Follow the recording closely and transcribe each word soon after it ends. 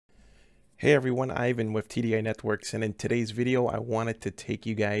Hey everyone, Ivan with TDI Networks, and in today's video I wanted to take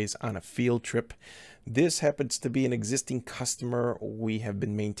you guys on a field trip. This happens to be an existing customer. We have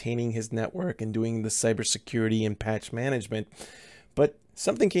been maintaining his network and doing the cybersecurity and patch management, but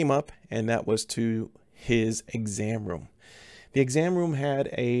something came up, and that was to his exam room. The exam room had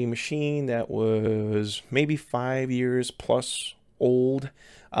a machine that was maybe 5 years plus old.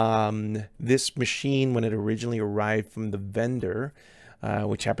 This machine, when it originally arrived from the vendor,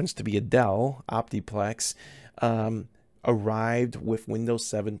 which happens to be a Dell Optiplex, arrived with Windows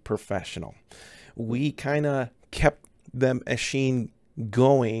 7 Professional. We kind of kept the machine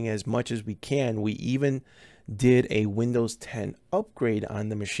going as much as we can. We even did a Windows 10 upgrade on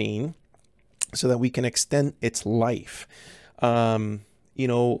the machine so that we can extend its life. You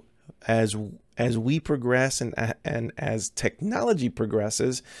know, as we progress and as technology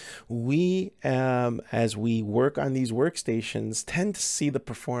progresses, we as we work on these workstations tend to see the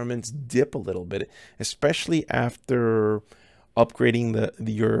performance dip a little bit, especially after upgrading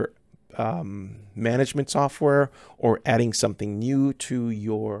your management software or adding something new to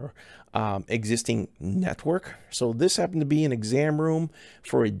your existing network. So this happened to be an exam room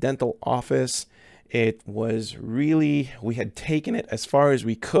for a dental office. It was really, we had taken it as far as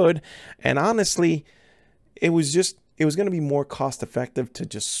we could, and honestly, it was going to be more cost effective to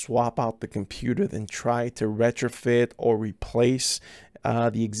just swap out the computer than try to retrofit or replace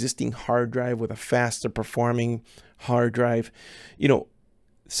the existing hard drive with a faster performing hard drive. You know,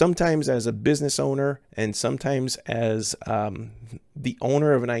 sometimes as a business owner and sometimes as the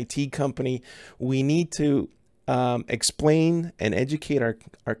owner of an IT company, we need to explain and educate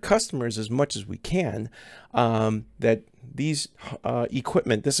our customers as much as we can that this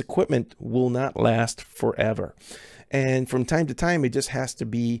equipment will not last forever. And from time to time, it just has to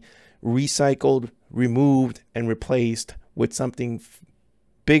be recycled, removed, and replaced with something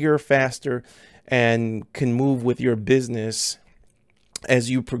bigger, faster, and can move with your business as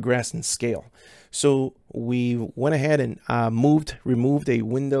you progress and scale. So we went ahead and removed a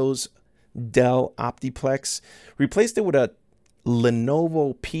Windows Dell Optiplex, replaced it with a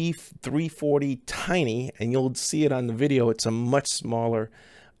Lenovo P340 Tiny, and you'll see it on the video. It's a much smaller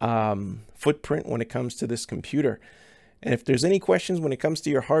footprint when it comes to this computer. And if there's any questions when it comes to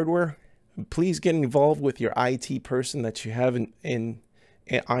your hardware, please get involved with your IT person that you have in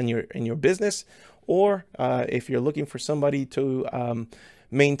your business, or if you're looking for somebody to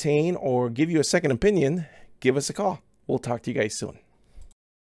maintain or give you a second opinion, give us a call. We'll talk to you guys soon.